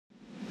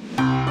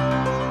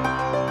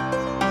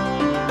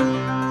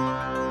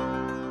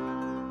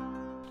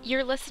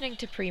You're listening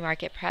to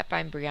Pre-Market Prep.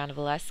 I'm Brianna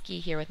Valesky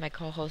here with my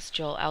co-host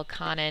Joel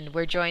Elconin.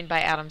 We're joined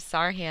by Adam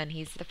Sarhan.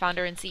 He's the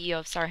founder and CEO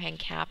of Sarhan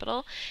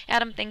Capital.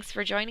 Adam, thanks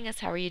for joining us.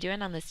 How are you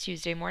doing on this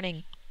Tuesday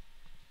morning?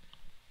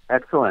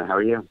 Excellent. How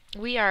are you?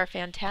 We are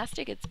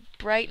fantastic. It's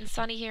bright and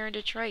sunny here in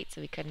Detroit,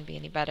 so we couldn't be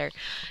any better.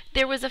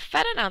 There was a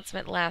Fed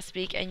announcement last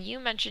week, and you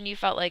mentioned you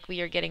felt like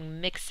we are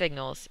getting mixed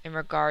signals in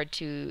regard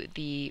to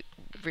the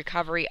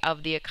recovery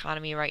of the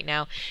economy right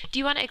now. Do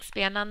you want to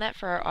expand on that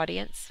for our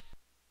audience?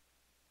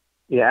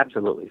 Yeah,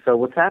 absolutely. So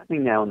what's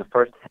happening now in the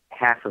first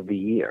half of the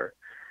year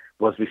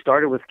was we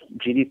started with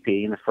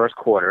GDP in the first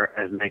quarter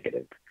as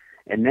negative.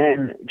 And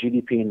then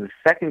GDP in the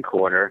second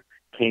quarter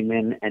came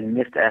in and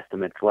missed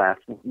estimates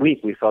last week.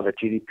 We saw that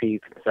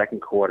GDP for the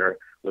second quarter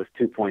was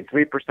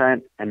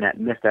 2.3%, and that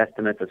missed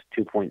estimates was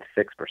 2.6%.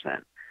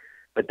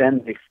 But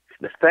then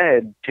the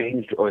Fed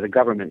changed, or the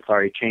government,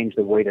 changed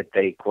the way that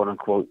they, quote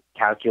unquote,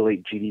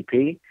 calculate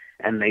GDP,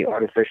 and they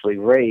artificially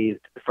raised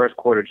the first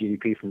quarter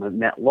GDP from a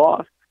net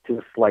loss to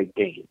a slight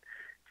gain.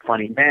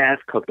 Funny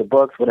math, cook the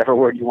books, whatever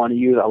word you want to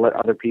use. I'll let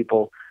other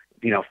people,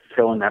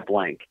 fill in that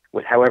blank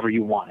with however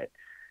you want it.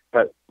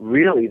 But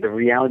really, the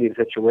reality of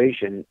the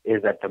situation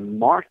is that the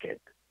market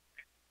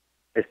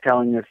is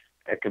telling us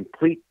a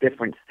complete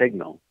different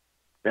signal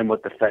than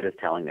what the Fed is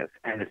telling us.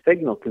 And the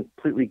signal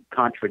completely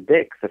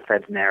contradicts the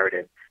Fed's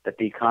narrative that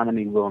the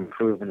economy will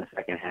improve in the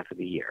second half of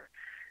the year.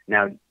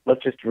 Now,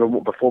 let's just,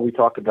 before we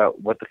talk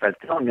about what the Fed's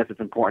telling us, it's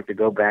important to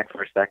go back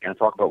for a second and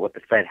talk about what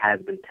the Fed has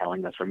been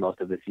telling us for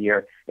most of this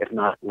year, if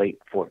not late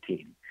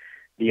 14.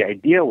 The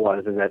idea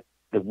is that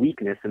the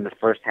weakness in the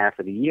first half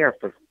of the year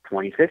for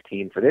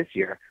 2015, for this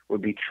year,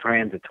 would be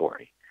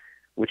transitory,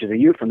 which is a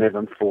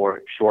euphemism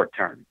for short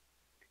term.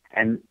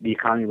 And the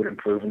economy would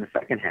improve in the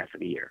second half of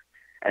the year.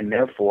 And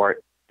therefore,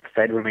 the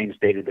Fed remains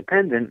data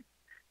dependent.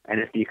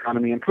 And if the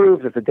economy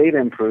improves, if the data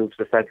improves,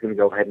 the Fed's going to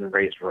go ahead and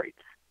raise rates.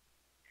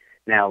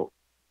 Now,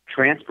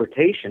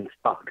 transportation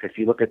stocks, if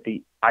you look at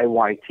the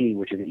IYT,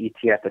 which is an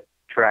ETF that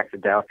tracks the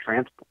Dow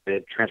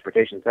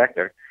transportation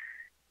sector,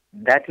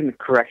 that's in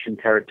correction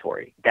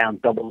territory, down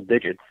double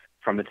digits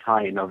from its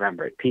high in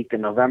November. It peaked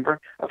in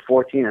November of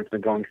 14, and it's been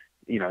going,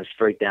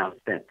 straight down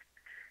since.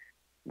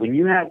 When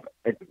you have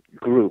a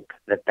group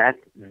that's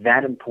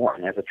that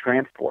important as a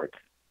transport,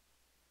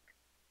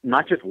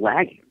 not just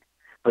lagging,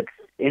 but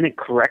in a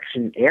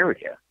correction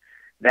area,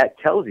 that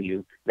tells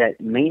you that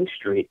Main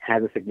Street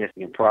has a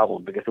significant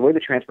problem, because the way the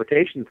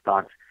transportation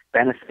stocks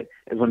benefit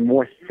is when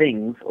more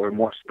things or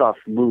more stuff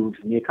moves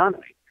in the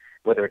economy,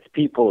 whether it's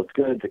people, it's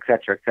goods, et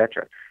cetera, et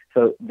cetera.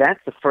 So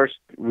that's the first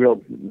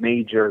real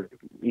major,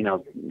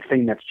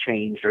 thing that's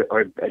changed,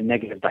 or a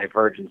negative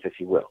divergence, if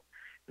you will.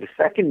 The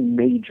second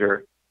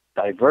major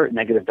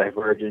negative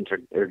divergence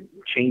or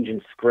change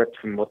in script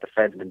from what the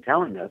Fed's been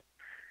telling us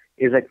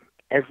is that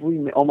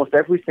almost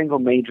every single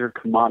major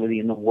commodity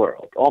in the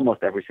world,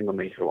 almost every single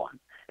major one,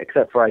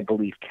 except for, I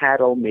believe,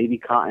 cattle, maybe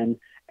cotton,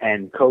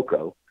 and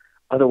cocoa.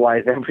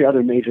 Otherwise, every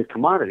other major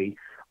commodity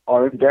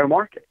are in bear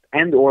market,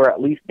 and or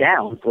at least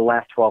down for the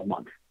last 12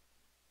 months.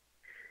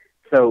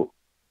 So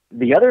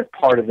the other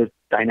part of the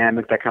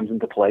dynamic that comes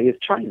into play is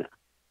China.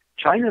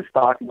 China's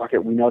stock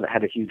market, we know, that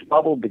had a huge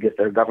bubble because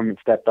their government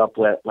stepped up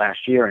last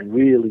year and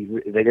really,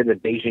 they did a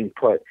Beijing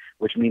put,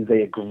 which means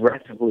they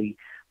aggressively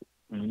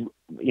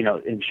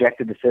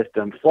injected the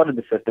system, flooded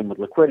the system with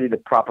liquidity to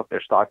prop up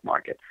their stock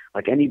market.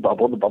 Like any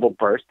bubble, the bubble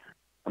burst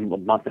a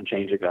month and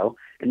change ago,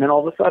 and then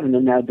all of a sudden they're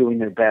now doing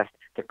their best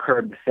to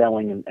curb the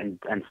selling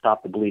and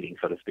stop the bleeding,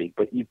 so to speak.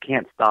 But you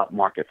can't stop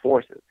market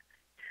forces.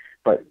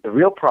 But the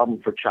real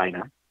problem for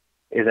China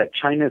is that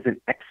China is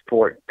an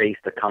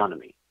export-based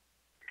economy,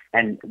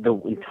 and the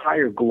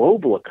entire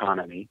global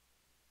economy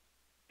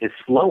is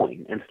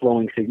slowing, and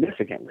slowing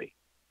significantly.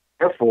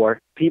 Therefore,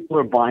 people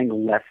are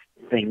buying less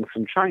things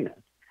from China.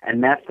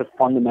 And that's the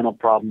fundamental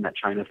problem that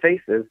China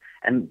faces,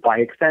 and by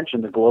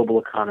extension, the global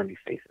economy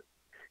faces.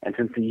 And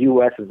since the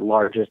U.S. is the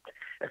largest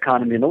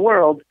economy in the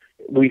world,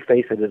 we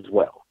face it as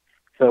well.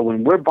 So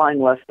when we're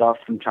buying less stuff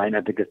from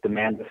China because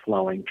demand is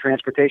slowing,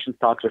 transportation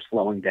stocks are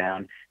slowing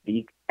down,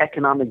 the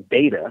economic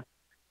data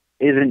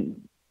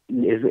isn't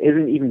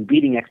even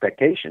beating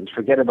expectations.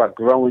 Forget about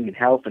growing and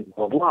health and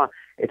blah, blah.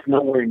 It's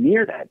nowhere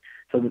near that.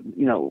 So,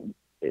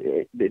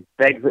 it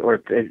begs, or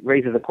it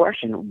raises a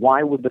question: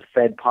 why would the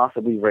Fed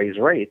possibly raise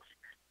rates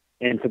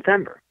in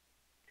September?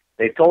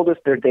 They've told us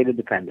they're data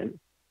dependent,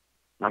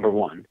 number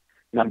one.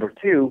 Number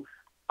two,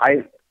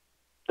 I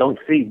don't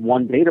see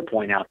one data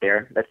point out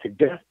there that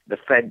suggests the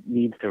Fed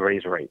needs to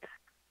raise rates.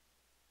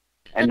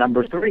 And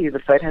number three, the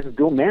Fed has a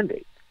dual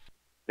mandate.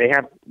 They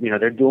have,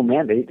 their dual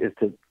mandate is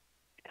to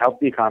help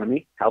the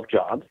economy, help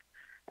jobs,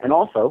 and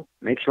also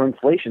make sure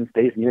inflation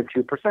stays near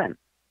 2%.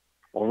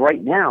 Well,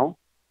 right now,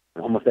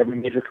 almost every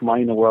major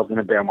commodity in the world is in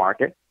a bear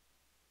market.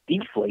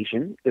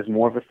 Deflation is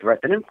more of a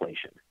threat than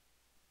inflation.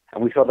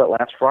 And we saw that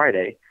last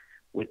Friday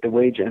with the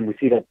wage, and we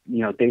see that,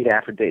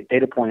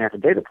 data point after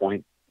data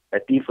point,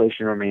 that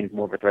deflation remains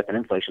more of a threat than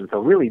inflation. So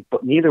really,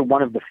 but neither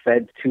one of the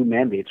Fed's two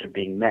mandates are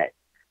being met.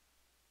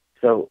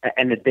 So,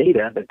 and the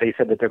data that they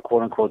said that they're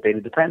quote unquote data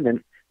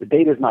dependent, the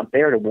data is not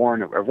there to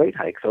warrant a rate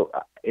hike. So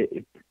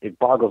it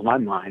boggles my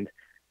mind.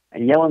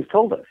 And Yellen's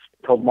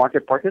told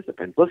market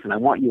participants, listen, I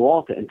want you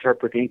all to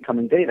interpret the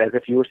incoming data as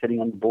if you were sitting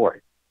on the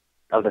board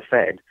of the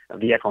Fed,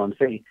 of the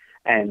FOMC,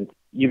 and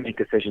you make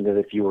decisions as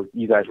if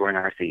you guys were in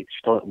our seats.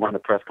 She told one of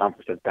the press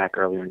conferences back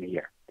earlier in the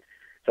year.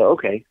 So,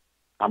 okay,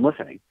 I'm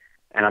listening,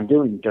 and I'm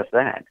doing just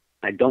that.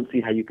 I don't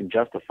see how you can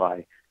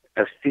justify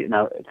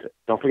now,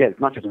 don't forget, it's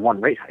not just one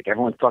rate hike.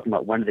 Everyone's talking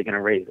about when are they going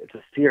to raise. It's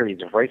a series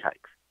of rate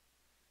hikes.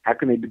 How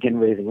can they begin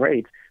raising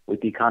rates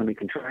with the economy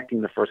contracting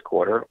in the first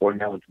quarter, or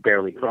now it's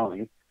barely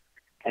growing?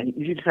 And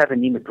you just have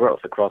anemic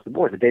growth across the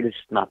board. The data's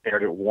just not there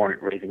to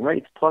warrant raising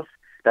rates. Plus,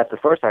 that's the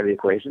first side of the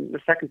equation.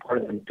 The second part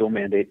of the dual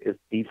mandate is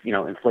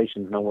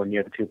inflation's nowhere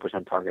near the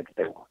 2% target that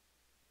they want.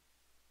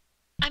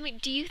 I mean,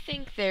 do you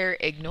think they're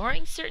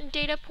ignoring certain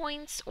data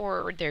points,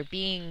 or they're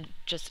being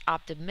just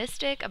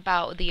optimistic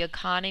about the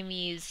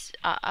economy's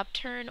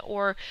upturn,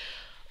 or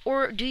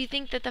do you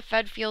think that the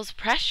Fed feels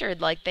pressured,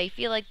 like they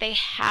feel like they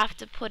have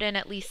to put in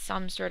at least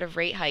some sort of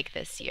rate hike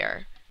this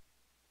year?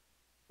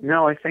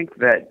 No, I think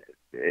that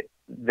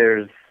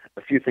there's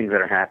a few things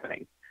that are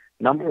happening.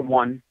 Number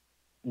one,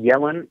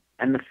 Yellen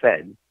and the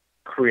Fed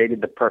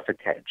created the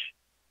perfect hedge.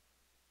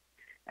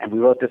 And we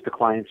wrote this to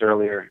clients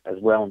earlier as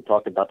well and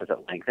talked about this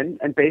at length.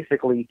 And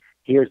basically,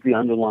 here's the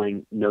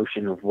underlying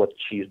notion of what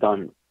she's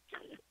done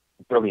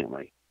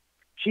brilliantly.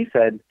 She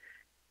said,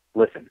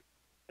 listen,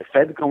 the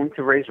Fed's going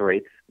to raise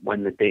rates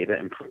when the data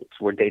improves.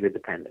 We're data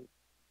dependent.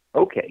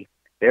 Okay,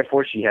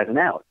 therefore she has an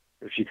out.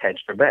 She's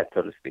hedged her bet,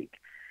 so to speak.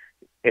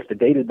 If the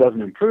data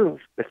doesn't improve,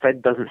 the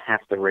Fed doesn't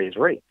have to raise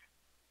rates.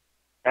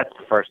 That's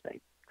the first thing.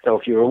 So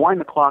if you rewind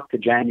the clock to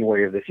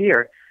January of this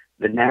year,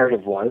 the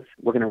narrative was,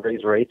 we're going to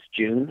raise rates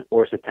June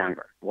or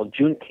September. Well,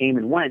 June came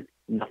and went,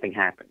 nothing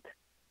happened.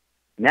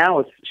 Now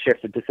it's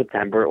shifted to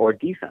September or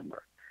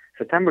December.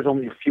 September's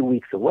only a few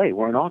weeks away.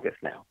 We're in August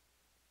now.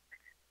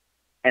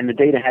 And the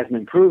data hasn't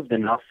improved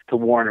enough to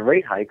warrant a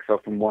rate hike. So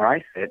from where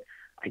I sit,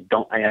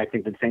 I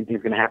think the same thing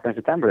is going to happen in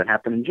September that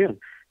happened in June.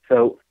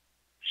 So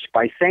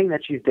by saying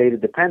that she's data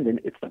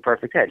dependent, it's the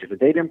perfect hedge. If the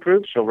data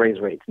improves, she'll raise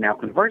rates. Now,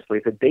 conversely,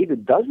 if the data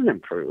doesn't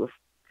improve,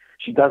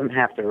 she doesn't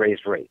have to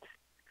raise rates.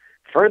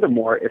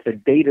 Furthermore, if the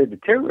data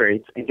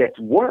deteriorates and gets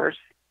worse,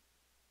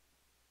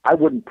 I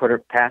wouldn't put her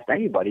past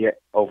anybody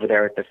over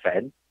there at the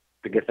Fed,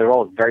 because they're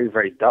all very,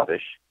 very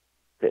dovish,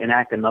 to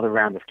enact another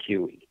round of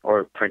QE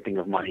or printing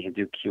of money and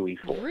do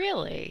QE4.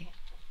 Really?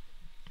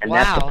 And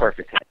Wow. that's the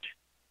perfect hedge.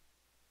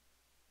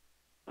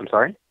 I'm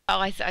sorry? Oh,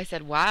 I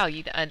said, wow,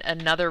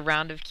 another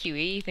round of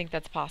QE, you think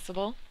that's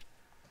possible?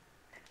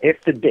 If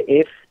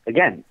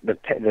again,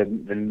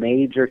 the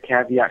major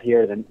caveat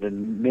here, the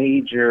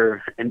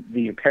major and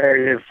the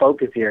imperative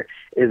focus here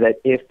is that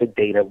if the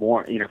data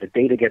if the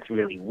data gets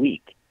really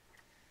weak,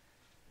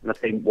 let's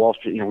say Wall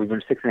Street, we've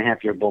been a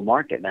 6.5-year bull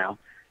market now.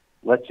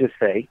 Let's just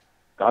say,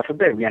 God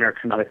forbid, we enter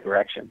another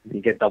correction and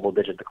you get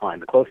double-digit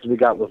decline. The closest we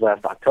got was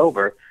last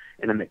October,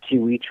 and then the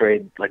QE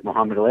trade, like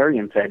Mohamed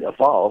El-Erian said,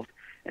 evolved,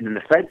 and then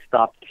the Fed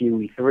stopped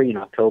QE3 in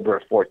October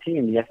of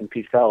 14. The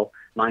S&P fell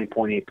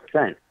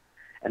 9.8%.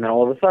 And then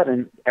all of a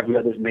sudden, every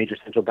other major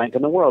central bank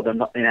in the world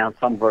announced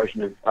some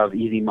version of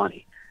easy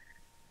money.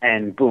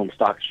 And boom,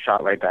 stocks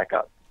shot right back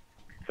up.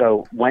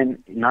 So I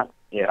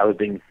was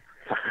being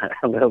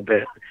a little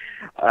bit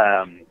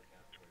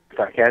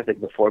sarcastic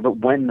before, but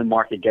when the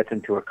market gets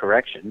into a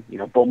correction,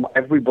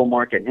 every bull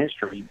market in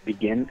history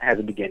has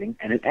a beginning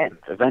and it ends.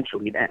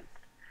 Eventually it ends,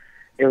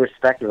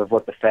 irrespective of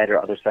what the Fed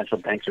or other central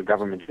banks or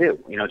governments do.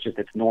 It's just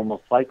its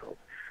normal cycle.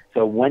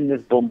 So when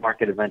this bull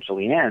market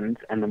eventually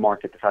ends and the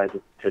market decides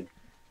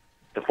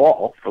to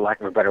fall, for lack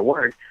of a better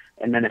word,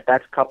 and then if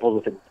that's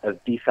coupled with a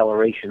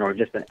deceleration or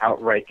just an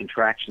outright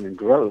contraction in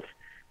growth,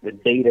 the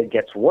data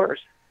gets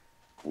worse,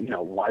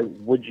 why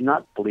would you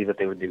not believe that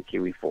they would do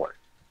QE4?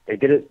 They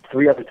did it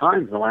 3 other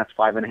times in the last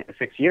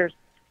 6 years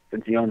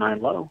since the 09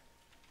 low.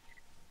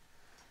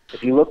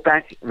 If you look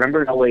back,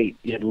 remember in 08,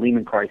 you had the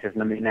Lehman crisis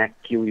and then they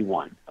enacted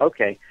QE1.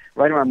 Okay,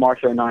 right around March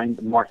 09,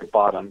 the market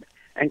bottomed,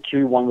 and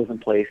QE1 was in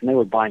place, and they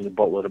were buying a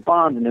boatload of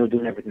bonds, and they were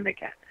doing everything they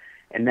can.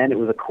 And then it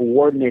was a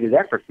coordinated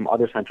effort from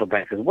other central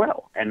banks as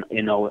well. And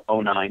in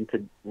 09,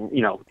 it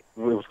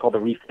was called the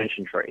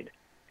reflation trade.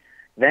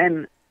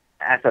 Then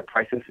asset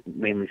prices,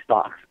 mainly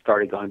stocks,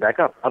 started going back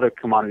up. Other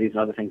commodities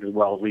and other things as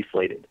well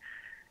reflated.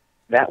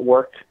 That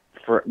worked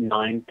for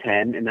 9,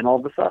 10, and then all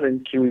of a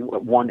sudden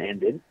QE1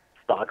 ended,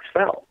 stocks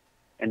fell.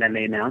 And then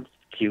they announced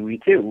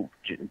QE2.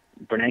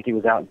 Bernanke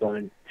was out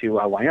going to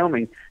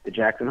Wyoming, to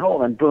Jackson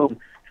Hole, and boom,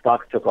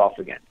 stocks took off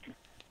again.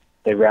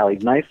 They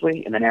rallied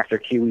nicely, and then after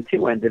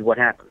QE2 ended, what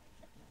happened?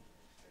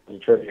 It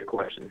was a trivia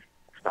question.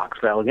 Stocks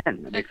fell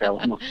again, and they fell,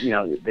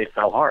 they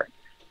fell hard.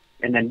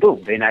 And then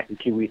boom, they enacted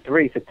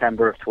QE3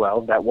 September of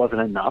 12. That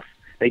wasn't enough.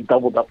 They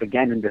doubled up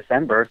again in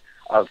December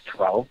of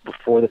 12,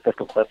 before the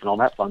fiscal cliff and all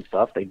that fun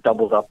stuff. They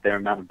doubled up their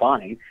amount of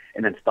buying,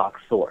 and then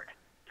stocks soared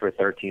for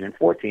 13 and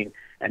 14.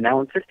 And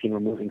now in 15, we're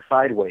moving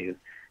sideways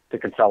to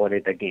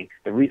consolidate that gain.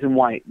 The reason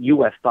why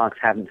U.S. stocks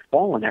haven't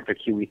fallen after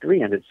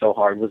QE3 ended so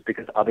hard was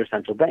because other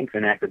central banks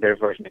enacted their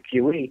version of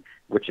QE,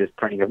 which is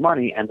printing of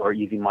money and or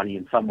easy money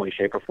in some way,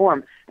 shape, or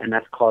form, and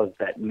that's caused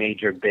that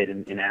major bid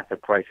in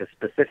asset prices,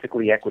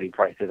 specifically equity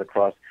prices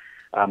across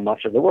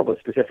much of the world, but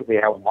specifically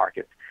our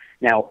markets.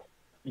 Now,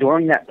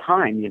 during that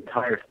time, the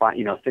entire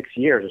 6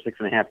 years or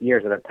 6.5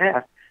 years that have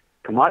passed,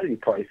 commodity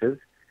prices,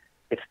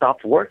 it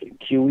stopped working.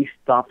 QE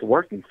stopped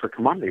working for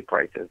commodity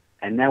prices,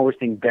 and now we're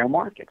seeing bear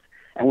markets.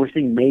 And we're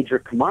seeing major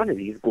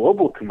commodities,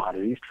 global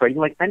commodities, trading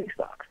like penny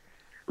stocks.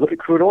 Look at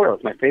crude oil.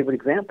 It's my favorite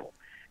example.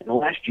 In the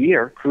last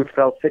year, crude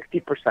fell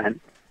 60%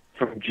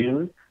 from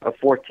June of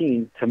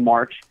 14 to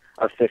March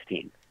of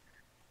 15.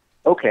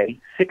 Okay,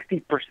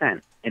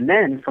 60%. And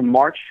then from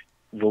March,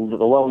 the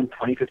low in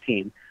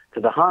 2015, to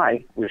the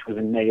high, which was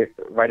in May,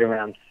 right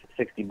around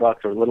 $60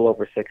 or a little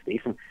over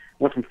 60,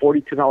 went from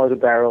 $42 a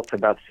barrel to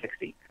about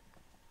 60.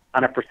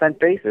 On a percent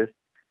basis,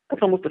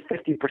 that's almost a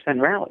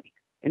 50% rally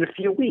in a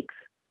few weeks.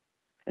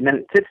 And then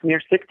it sits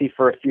near 60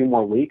 for a few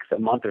more weeks, a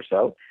month or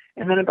so.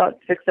 And then about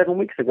 6-7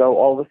 weeks ago,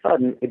 all of a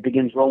sudden, it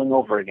begins rolling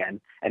over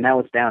again. And now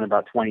it's down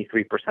about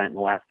 23% in the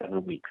last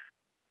 7 weeks.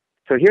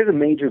 So here's a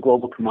major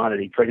global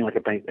commodity trading like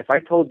a penny. If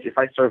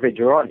I surveyed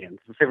your audience,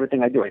 it's the favorite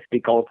thing I do. I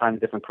speak all the time to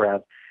different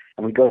crowds.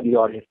 And we go to the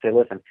audience and say,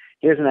 listen,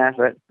 here's an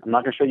asset. I'm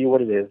not going to show you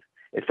what it is.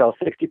 It fell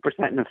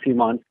 60% in a few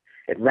months.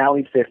 It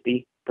rallied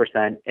 50%,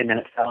 and then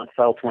it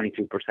fell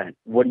 22%.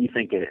 What do you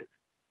think it is?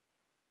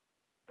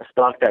 A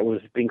stock that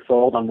was being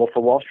sold on Wolf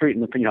of Wall Street,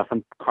 and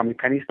some crummy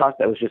penny stock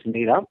that was just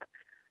made up,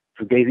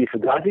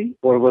 fugazi,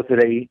 or is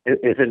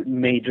it a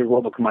major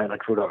global commodity like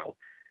crude oil?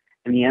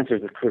 And the answer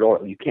is it's crude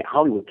oil.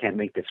 Hollywood can't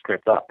make this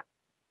script up,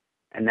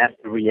 and that's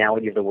the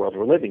reality of the world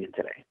we're living in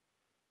today.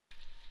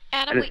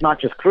 Adam, and it's not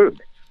just crude.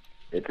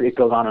 It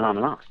goes on and on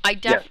and on.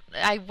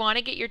 I want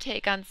to get your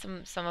take on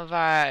some of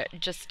our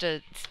just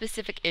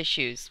specific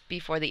issues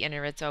before the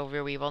internet's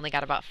over. We've only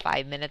got about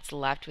 5 minutes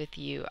left with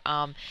you.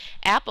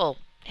 Apple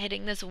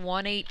hitting this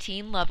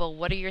 118 level.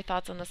 What are your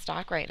thoughts on the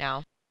stock right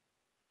now?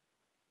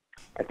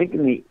 I think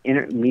in the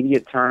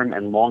intermediate term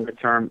and longer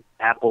term,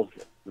 Apple's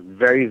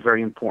very,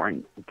 very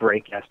important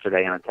break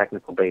yesterday on a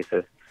technical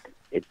basis.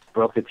 It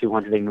broke the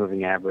 200-day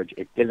moving average.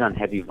 It did it on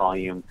heavy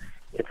volume.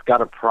 It's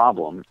got a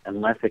problem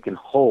unless it can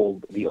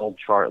hold the old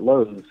chart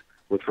lows,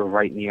 which were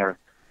right near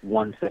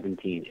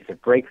 117. If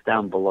it breaks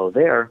down below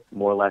there,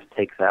 more or less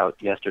takes out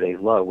yesterday's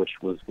low,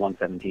 which was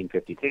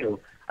 117.52,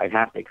 I'd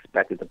have to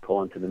expect it to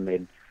pull into the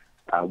mid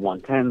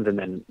 110s and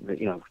then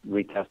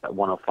retest that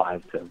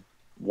 105 to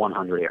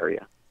 100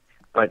 area.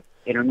 But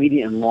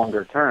intermediate and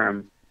longer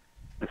term,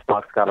 the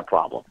stock's got a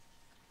problem.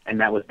 And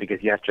that was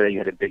because yesterday you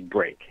had a big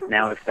break.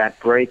 Now, if that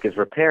break is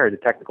repaired, the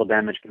technical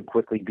damage can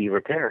quickly be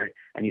repaired,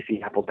 and you see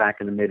Apple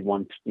back in the mid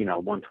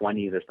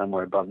 120s or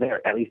somewhere above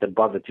there, at least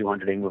above the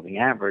 200-day moving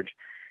average,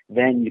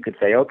 then you could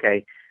say,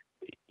 okay,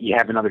 you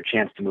have another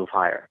chance to move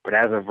higher. But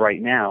as of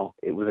right now,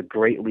 it was a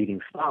great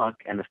leading stock,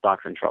 and the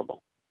stock's in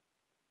trouble.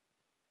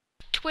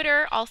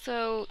 Twitter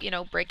also,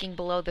 breaking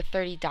below the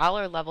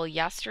 $30 level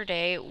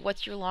yesterday.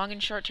 What's your long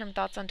and short-term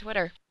thoughts on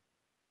Twitter?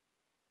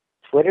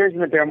 Twitter's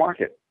in a bear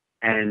market.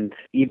 And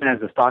even as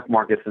the stock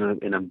market's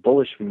in a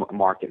bullish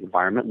market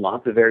environment,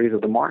 lots of areas of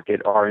the market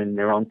are in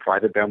their own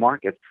private bear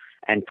markets,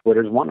 and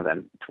Twitter's one of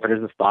them.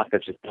 Twitter's a stock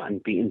that's just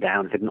gotten beaten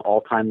down, hit an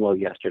all-time low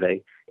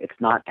yesterday. It's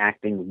not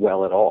acting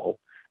well at all.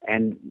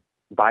 And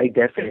by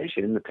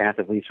definition, the path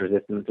of least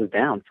resistance is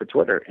down for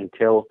Twitter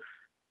until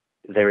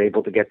they're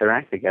able to get their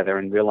act together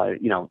and realize,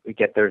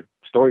 get their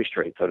story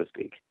straight, so to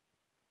speak.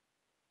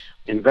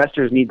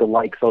 Investors need to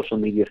like social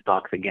media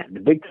stocks again. The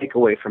big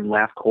takeaway from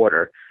last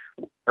quarter,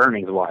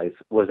 earnings-wise,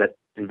 was that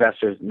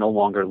investors no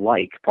longer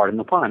like, pardon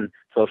the pun,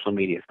 social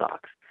media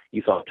stocks.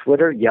 You saw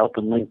Twitter, Yelp,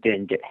 and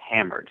LinkedIn get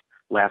hammered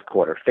last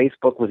quarter.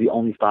 Facebook was the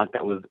only stock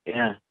that was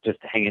just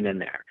hanging in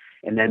there.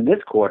 And then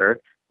this quarter,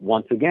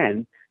 once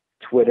again,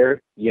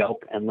 Twitter,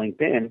 Yelp, and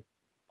LinkedIn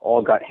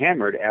all got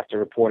hammered after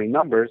reporting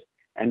numbers,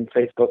 and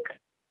Facebook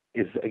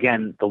is,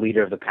 again, the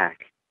leader of the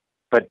pack.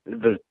 But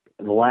the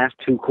last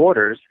 2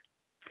 quarters,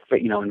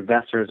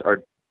 investors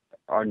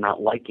are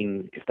not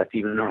liking, if that's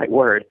even the right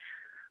word,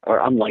 or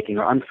unliking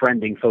or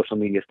unfriending social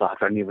media stocks.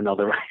 I don't even know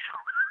the right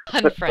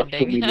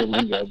unfriending,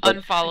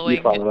 unfollowing.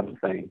 You follow what I'm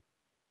saying.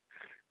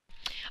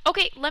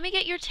 Okay, let me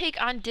get your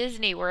take on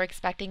Disney. We're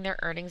expecting their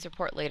earnings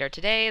report later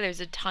today. There's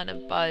a ton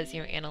of buzz.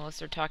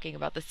 Analysts are talking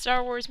about the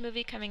Star Wars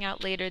movie coming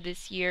out later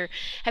this year.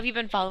 Have you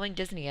been following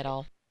Disney at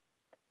all?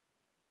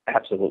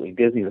 Absolutely.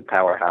 Disney's a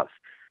powerhouse.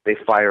 They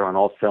fire on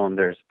all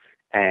cylinders.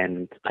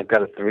 And I've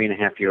got a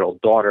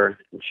 3.5-year-old daughter,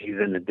 and she's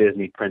in the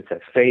Disney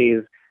princess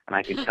phase. And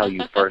I can tell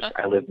you first,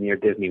 I live near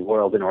Disney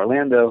World in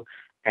Orlando,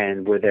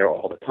 and we're there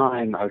all the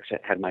time. I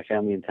had my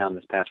family in town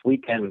this past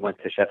weekend. We went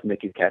to Chef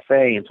Mickey's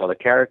Cafe and saw the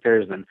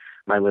characters, and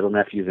my little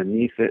nephews and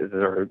nieces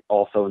are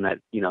also in that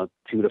 2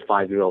 to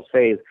 5-year-old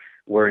phase.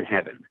 We're in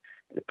heaven.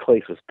 The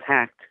place was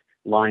packed.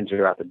 Lines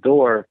are out the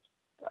door.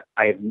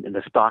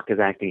 The stock is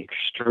acting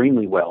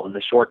extremely well. In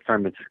the short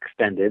term, it's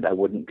extended. I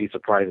wouldn't be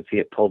surprised to see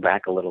it pull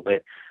back a little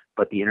bit.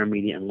 but the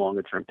intermediate and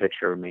longer term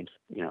picture remains,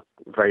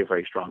 very,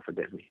 very strong for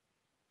Disney.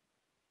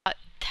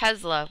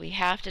 Tesla, we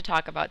have to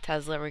talk about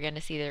Tesla. We're going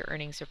to see their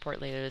earnings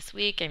report later this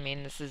week. I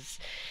mean, this is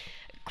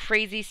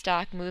crazy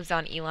stock moves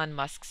on Elon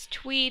Musk's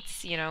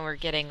tweets. We're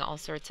getting all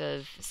sorts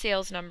of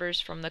sales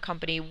numbers from the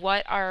company.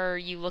 What are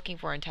you looking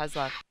for in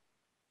Tesla?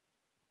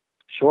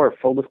 Sure.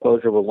 Full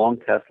disclosure, we're long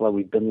Tesla.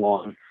 We've been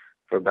long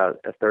for about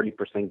a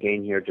 30%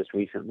 gain here just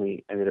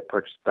recently. I did a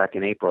purchase back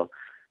in April.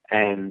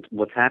 And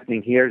what's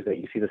happening here is that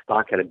you see the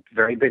stock had a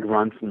very big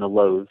run from the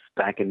lows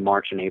back in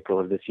March and April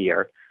of this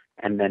year.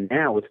 And then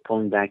now it's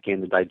pulling back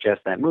in to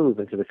digest that move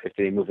into the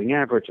 50-day moving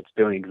average. It's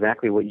doing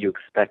exactly what you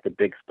expect a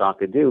big stock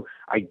to do.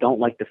 I don't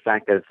like the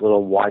fact that it's a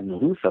little wide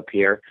and loose up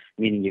here,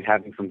 meaning you're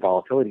having some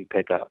volatility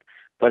pick up.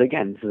 But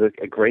again, this is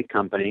a great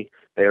company.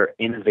 They're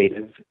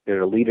innovative.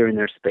 They're a leader in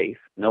their space.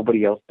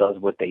 Nobody else does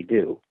what they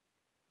do.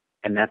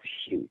 And that's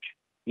huge.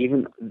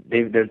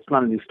 It's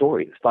not a new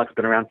story. The stock's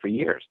been around for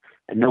years.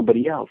 And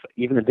nobody else,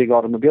 even the big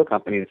automobile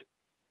companies,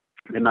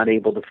 they're not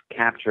able to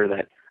capture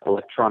that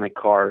electronic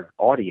car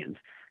audience.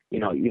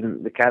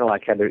 Even the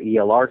Cadillac had their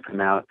ELR come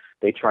out.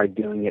 They tried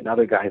doing it, and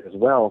other guys as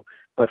well.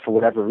 But for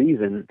whatever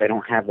reason, they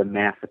don't have the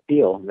mass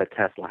appeal that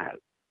Tesla has.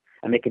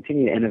 And they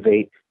continue to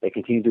innovate. They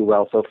continue to do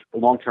well. So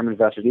long-term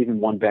investors, even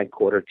one bad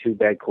quarter, two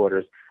bad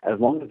quarters, as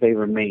long as they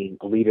remain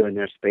a leader in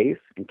their space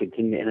and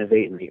continue to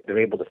innovate, and they're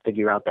able to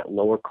figure out that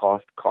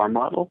lower-cost car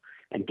model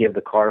and give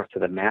the car to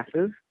the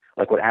masses,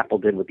 like what Apple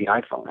did with the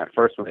iPhone. At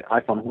first, when the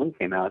iPhone 1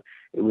 came out,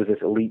 it was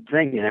this elite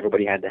thing, and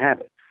everybody had to have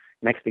it.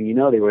 Next thing you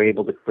know, they were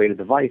able to create a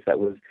device that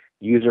was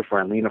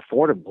user-friendly and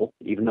affordable,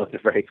 even though it's a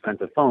very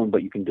expensive phone,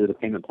 but you can do the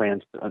payment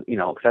plans, et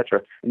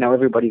cetera. And now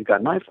everybody's got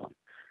an iPhone.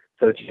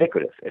 So it's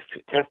ubiquitous. If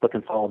Tesla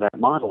can follow that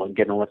model and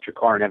get an electric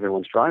car in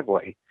everyone's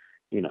driveway,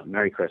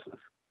 Merry Christmas.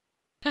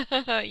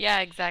 Yeah,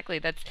 exactly.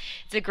 It's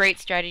a great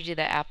strategy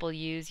that Apple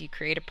use. You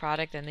create a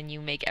product and then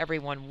you make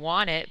everyone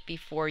want it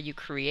before you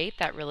create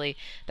that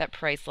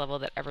price level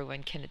that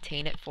everyone can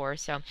attain it for.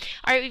 So, all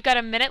right, we've got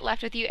a minute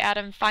left with you,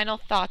 Adam. Final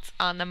thoughts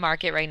on the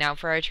market right now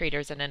for our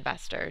traders and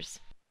investors.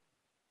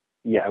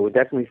 Yeah, I would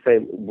definitely say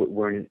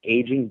we're in an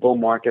aging bull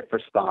market for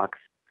stocks.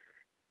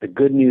 The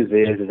good news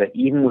is that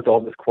even with all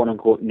this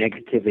quote-unquote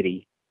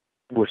negativity,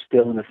 we're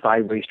still in a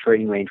sideways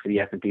trading range for the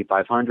S&P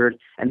 500,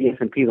 and the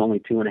S&P is only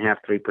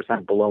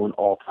 2.5–3% below an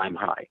all-time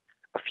high.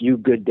 A few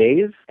good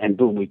days, and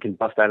boom, we can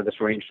bust out of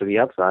this range to the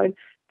upside,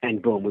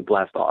 and boom, we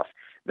blast off.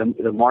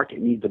 The market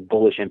needs a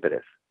bullish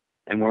impetus,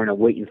 and we're in a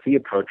wait-and-see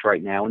approach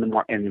right now, and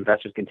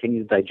investors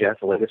continue to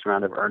digest the latest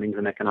round of earnings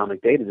and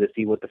economic data to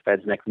see what the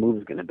Fed's next move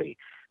is going to be.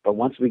 But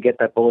once we get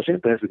that bullish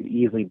impetus, we can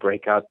easily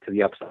break out to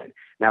the upside.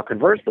 Now,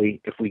 conversely,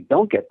 if we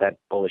don't get that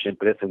bullish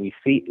impetus and we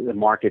see the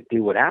market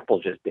do what Apple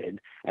just did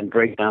and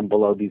break down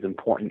below these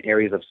important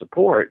areas of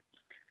support,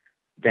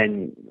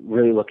 then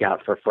really look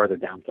out for further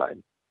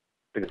downside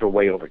because we're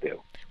way overdue.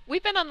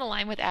 We've been on the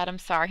line with Adam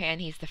Sarhan.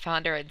 He's the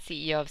founder and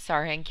CEO of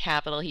Sarhan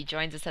Capital. He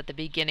joins us at the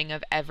beginning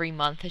of every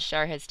month to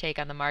share his take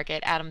on the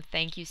market. Adam,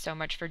 thank you so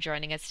much for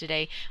joining us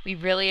today. We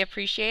really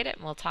appreciate it,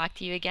 and we'll talk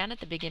to you again at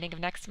the beginning of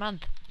next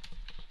month.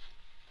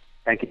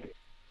 Thank you.